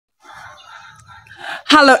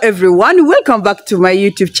Hello everyone, welcome back to my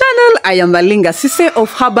YouTube channel. I am Malinga Sise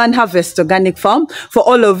of Herb and Harvest Organic Farm. For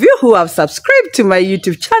all of you who have subscribed to my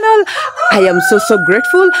YouTube channel, I am so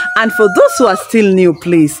grateful. And for those who are still new,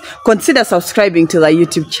 please consider subscribing to the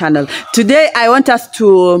YouTube channel. Today I want us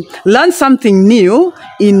to learn something new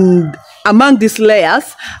among these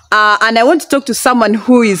layers, and I want to talk to someone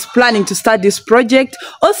who is planning to start this project,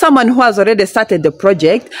 or someone who has already started the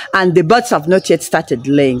project and the birds have not yet started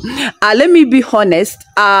laying. Let me be honest,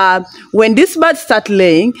 when these birds start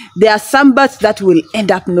laying, there are some birds that will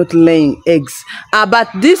end up not laying eggs, but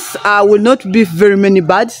this will not be very many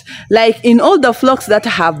birds. Like in all the flocks that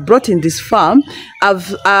I have brought in this farm,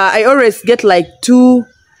 I always get like 2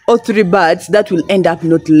 or 3 birds that will end up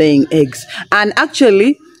not laying eggs. And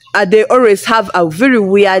actually they always have a very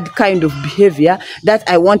weird kind of behavior that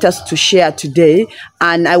I want us to share today,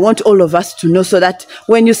 and I want all of us to know, so that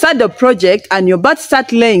when you start the project and your birds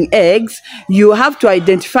start laying eggs, you have to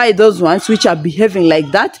identify those ones which are behaving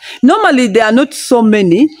like that. Normally there are not so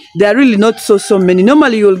many, they are really not so many.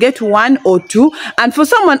 Normally you'll get 1 or 2, and for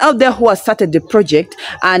someone out there who has started the project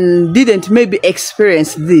and didn't maybe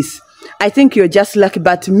experience this, I think you're just lucky.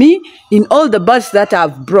 But me, in all the birds that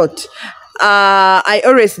I've brought, I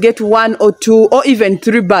always get 1 or 2 or even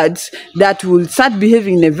 3 birds that will start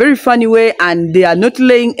behaving in a very funny way, and they are not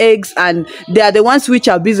laying eggs, and they are the ones which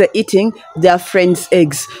are busy eating their friends'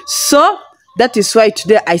 eggs. So that is why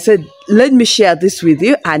today I said, let me share this with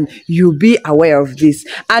you and you be aware of this.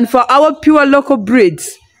 And for our pure local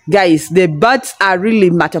breeds, guys, the birds are really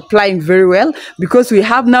multiplying very well, because we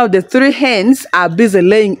have now the 3 hens are busy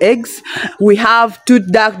laying eggs. We have 2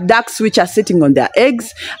 ducks which are sitting on their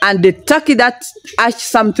eggs, and the turkey that hatched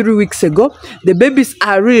some 3 weeks ago. The babies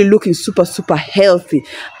are really looking super healthy.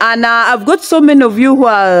 And I've got so many of you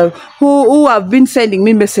who have been sending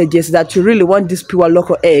me messages that you really want these pure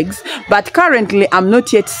local eggs, but currently I'm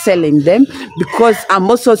not yet selling them, because I'm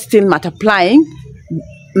also still multiplying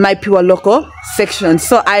my pure local section.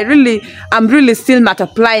 So I'm really still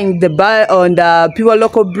multiplying the pure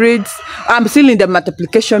local breeds. I'm still in the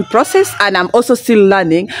multiplication process, and I'm also still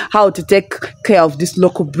learning how to take care of these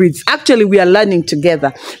local breeds. Actually, we are learning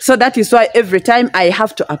together. So that is why every time I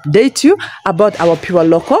have to update you about our pure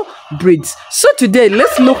local breeds. So today,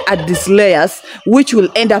 let's look at these layers which will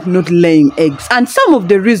end up not laying eggs, and some of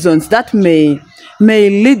the reasons that may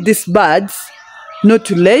lead these birds not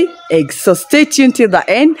to lay eggs. So stay tuned till the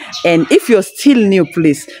end, and if you're still new,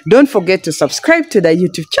 please don't forget to subscribe to the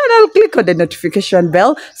YouTube channel. Click on the notification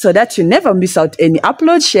bell so that you never miss out any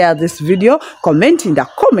upload. Share this video, comment in the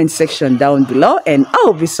comment section down below, and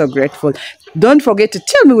I'll be so grateful. Don't forget to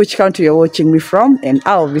tell me which country you're watching me from, and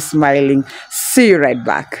I'll be smiling. See you right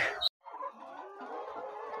back.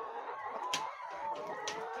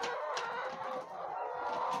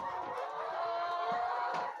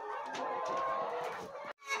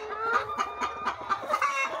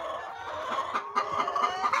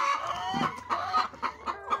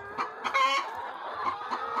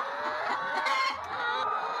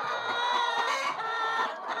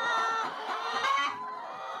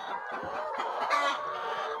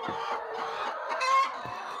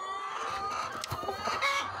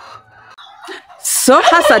 So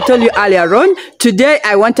as I told you earlier on, today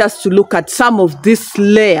I want us to look at some of these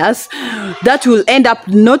layers that will end up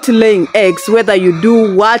not laying eggs, whether you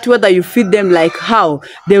do what, whether you feed them like how,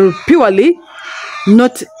 they will purely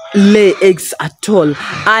not lay eggs at all.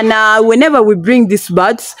 And whenever we bring these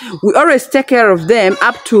birds, we always take care of them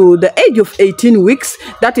up to the age of 18 weeks.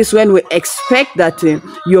 That is when we expect that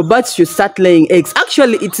your birds should start laying eggs.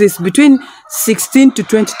 Actually, it is between 16 to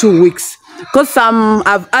 22 weeks. Because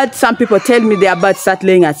I've had some people tell me their birds start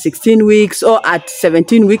laying at 16 weeks or at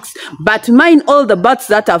 17 weeks. But mine, all the birds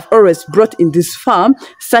that I've always brought in this farm,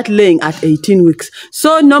 start laying at 18 weeks.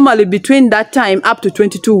 So normally between that time up to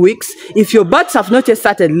 22 weeks, if your birds have not yet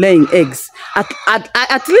started laying eggs,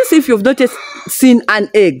 at least if you've not yet seen an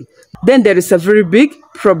egg, then there is a very big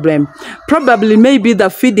problem. Probably maybe the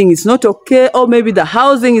feeding is not okay, or maybe the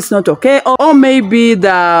housing is not okay, or maybe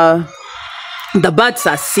the birds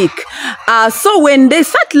are sick. So when they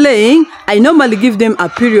start laying, I normally give them a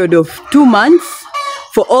period of 2 months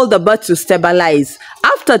for all the birds to stabilize.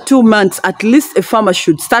 After 2 months, at least a farmer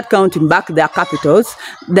should start counting back their capitals,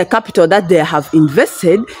 the capital that they have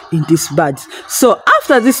invested in these birds. So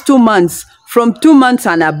after these 2 months, from 2 months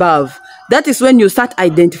and above, that is when you start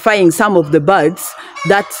identifying some of the birds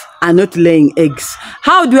that are not laying eggs.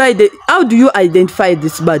 How do you identify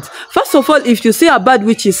these birds? First of all, if you see a bird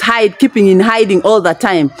which is keeping in hiding all the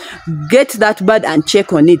time, get that bird and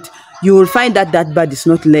check on it. You will find that that bird is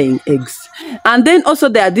not laying eggs. And then also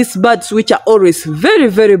there are these birds which are always very,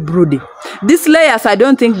 very broody. These layers, I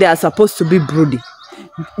don't think they are supposed to be broody.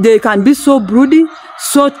 They can be so broody,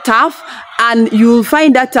 so tough, and you'll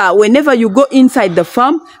find that whenever you go inside the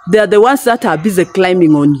farm, they're the ones that are busy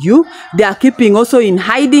climbing on you. They are keeping also in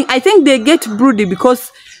hiding. I think they get broody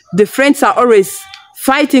because the friends are always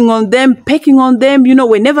fighting on them, pecking on them. You know,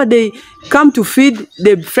 whenever they come to feed,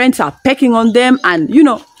 the friends are pecking on them and, you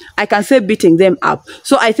know, I can say beating them up.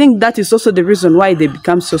 So I think that is also the reason why they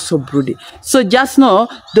become so broody. So just know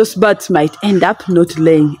those birds might end up not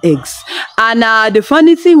laying eggs. And the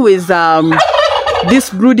funny thing with these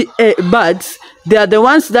broody birds, they are the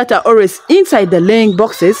ones that are always inside the laying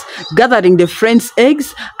boxes, gathering the friends'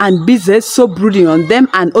 eggs and busy so brooding on them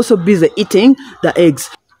and also busy eating the eggs.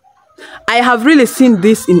 I have really seen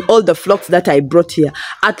this in all the flocks that I brought here.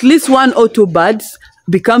 At least 1 or 2 birds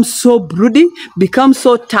become so broody, become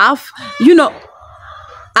so tough, you know,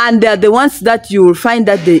 and they're the ones that you will find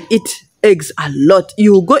that they eat eggs a lot.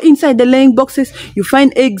 You go inside the laying boxes, you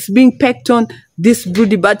find eggs being pecked on. These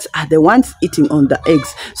broody birds are the ones eating on the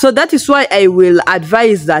eggs. So that is why I will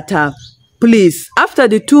advise that please, after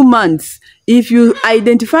the 2 months, if you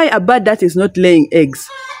identify a bird that is not laying eggs,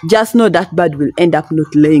 just know that bird will end up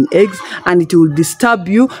not laying eggs and it will disturb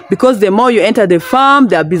you, because the more you enter the farm,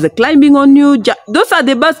 they are busy climbing on you. Those are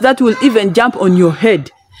the birds that will even jump on your head.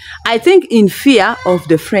 I think in fear of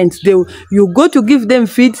the friends, you go to give them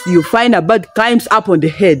feeds, you find a bird climbs up on the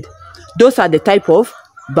head. Those are the type of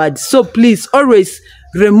birds. So please always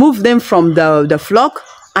remove them from the flock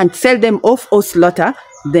and sell them off or slaughter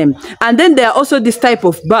them. And then there are also this type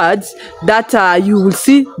of birds that you will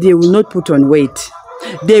see they will not put on weight.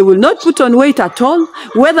 They will not put on weight at all.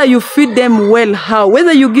 Whether you feed them well,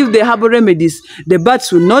 whether you give the herbal remedies, the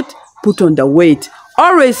birds will not put on the weight.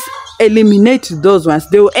 Always eliminate those ones.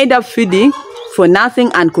 They will end up feeding for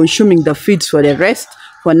nothing and consuming the feeds for the rest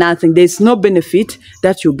for nothing. There's no benefit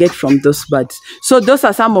that you get from those birds. So those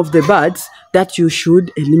are some of the birds that you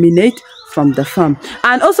should eliminate from the farm.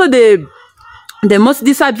 And also the most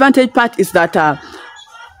disadvantaged part is that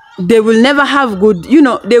they will never have good,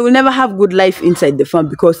 they will never have good life inside the farm,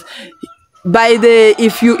 because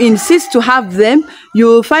if you insist to have them, you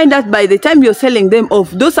will find that by the time you're selling them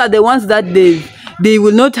off, those are the ones that they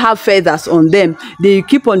will not have feathers on them. They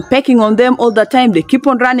keep on pecking on them all the time. They keep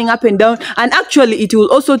on running up and down. And actually, it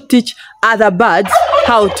will also teach other birds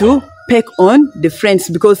how to peck on the friends,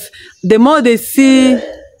 because the more they see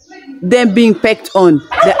them being pecked on,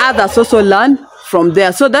 the others also learn from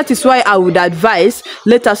there. So that is why I would advise,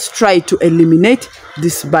 let us try to eliminate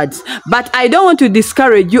these birds. But I don't want to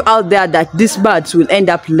discourage you out there that these birds will end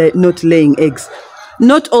up not laying eggs.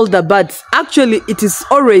 Not all the birds. Actually, it is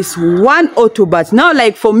always 1 or 2 birds. Now,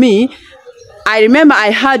 like for me, I remember I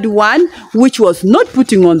had one which was not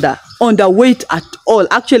putting on the weight at all.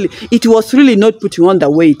 Actually, it was really not putting on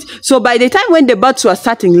the weight. So by the time when the birds were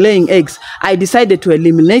starting laying eggs, I decided to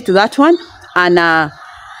eliminate that one, and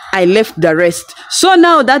I left the rest. So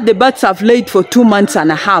now that the birds have laid for 2.5 months,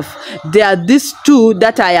 there are these 2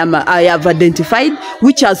 that I have identified,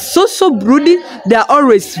 which are so broody. They are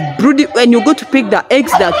always broody. When you go to pick the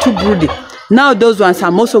eggs, they are too broody. Now those ones,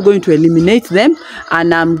 I'm also going to eliminate them,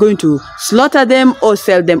 and I'm going to slaughter them or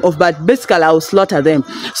sell them off. But basically, I will slaughter them.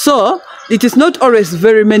 So it is not always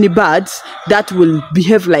very many birds that will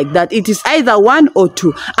behave like that. It is either 1 or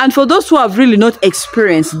 2. And for those who have really not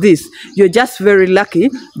experienced this, you're just very lucky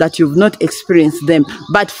that you've not experienced them.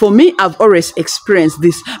 But for me, I've always experienced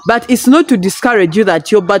this. But it's not to discourage you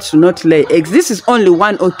that your birds will not lay eggs. This is only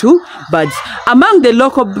 1 or 2 birds. Among the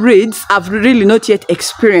local breeds, I've really not yet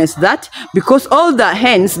experienced that, because all the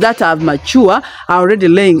hens that are mature are already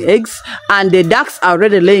laying eggs, and the ducks are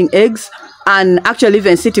already laying eggs, and actually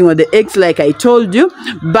even sitting on the eggs like I told you.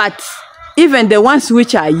 But even the ones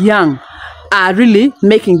which are young are really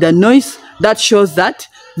making the noise that shows that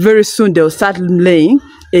very soon they'll start laying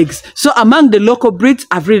eggs. So among the local breeds,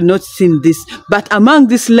 I've really not seen this. But among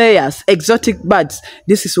these layers, exotic birds,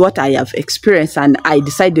 this is what I have experienced, and I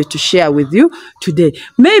decided to share with you today.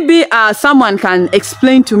 Maybe someone can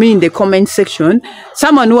explain to me in the comment section,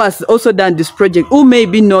 someone who has also done this project, who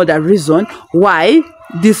maybe know the reason why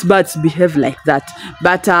these birds behave like that.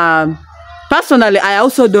 But personally, I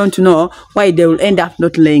also don't know why they will end up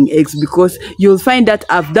not laying eggs, because you'll find that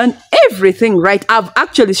I've done everything right. I've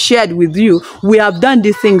actually shared with you, we have done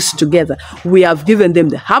these things together. We have given them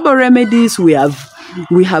the herbal remedies, we have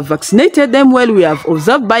vaccinated them well, we have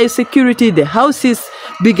observed biosecurity, the house is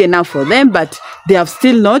big enough for them, but they have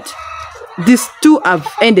still not. These 2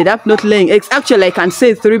 have ended up not laying eggs. Actually, I can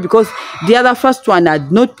say 3, because the other first one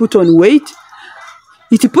had not put on weight.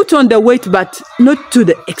 It put on the weight, but not to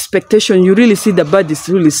the expectation. You really see the bird is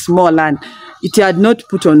really small, and it had not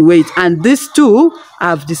put on weight. And these two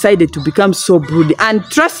have decided to become so broody. And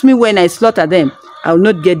trust me, when I slaughter them, I will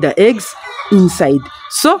not get the eggs inside.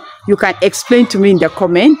 So you can explain to me in the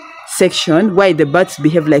comment section why the birds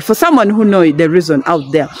behave like, for someone who knows the reason out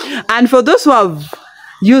there. And for those who have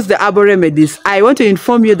used the herbal remedies, I want to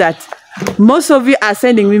inform you that most of you are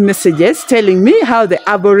sending me messages telling me how the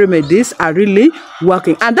herbal remedies are really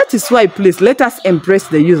working. And that is why, please, let us embrace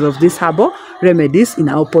the use of these herbal remedies in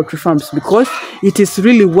our poultry farms, because it is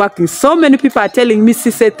really working. So many people are telling me,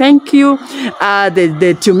 Sise, thank you.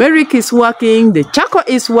 The turmeric is working, the charcoal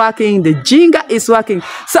is working, the ginger is working.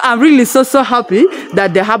 So I'm really so happy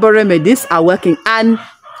that the herbal remedies are working. And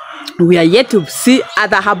we are yet to see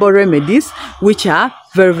other herbal remedies which are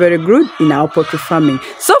very good in our poultry farming.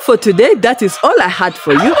 So for today, that is all I had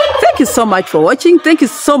for you. Thank you so much for watching. Thank you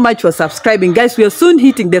so much for subscribing. Guys, we are soon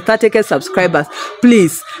hitting the 30,000 subscribers.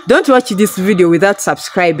 Please don't watch this video without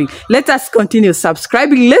subscribing. Let us continue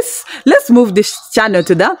subscribing. Let's move this channel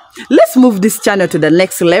to the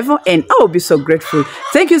next level, and I will be so grateful.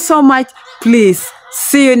 Thank you so much. Please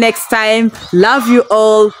see you next time. Love you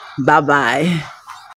all. Bye bye.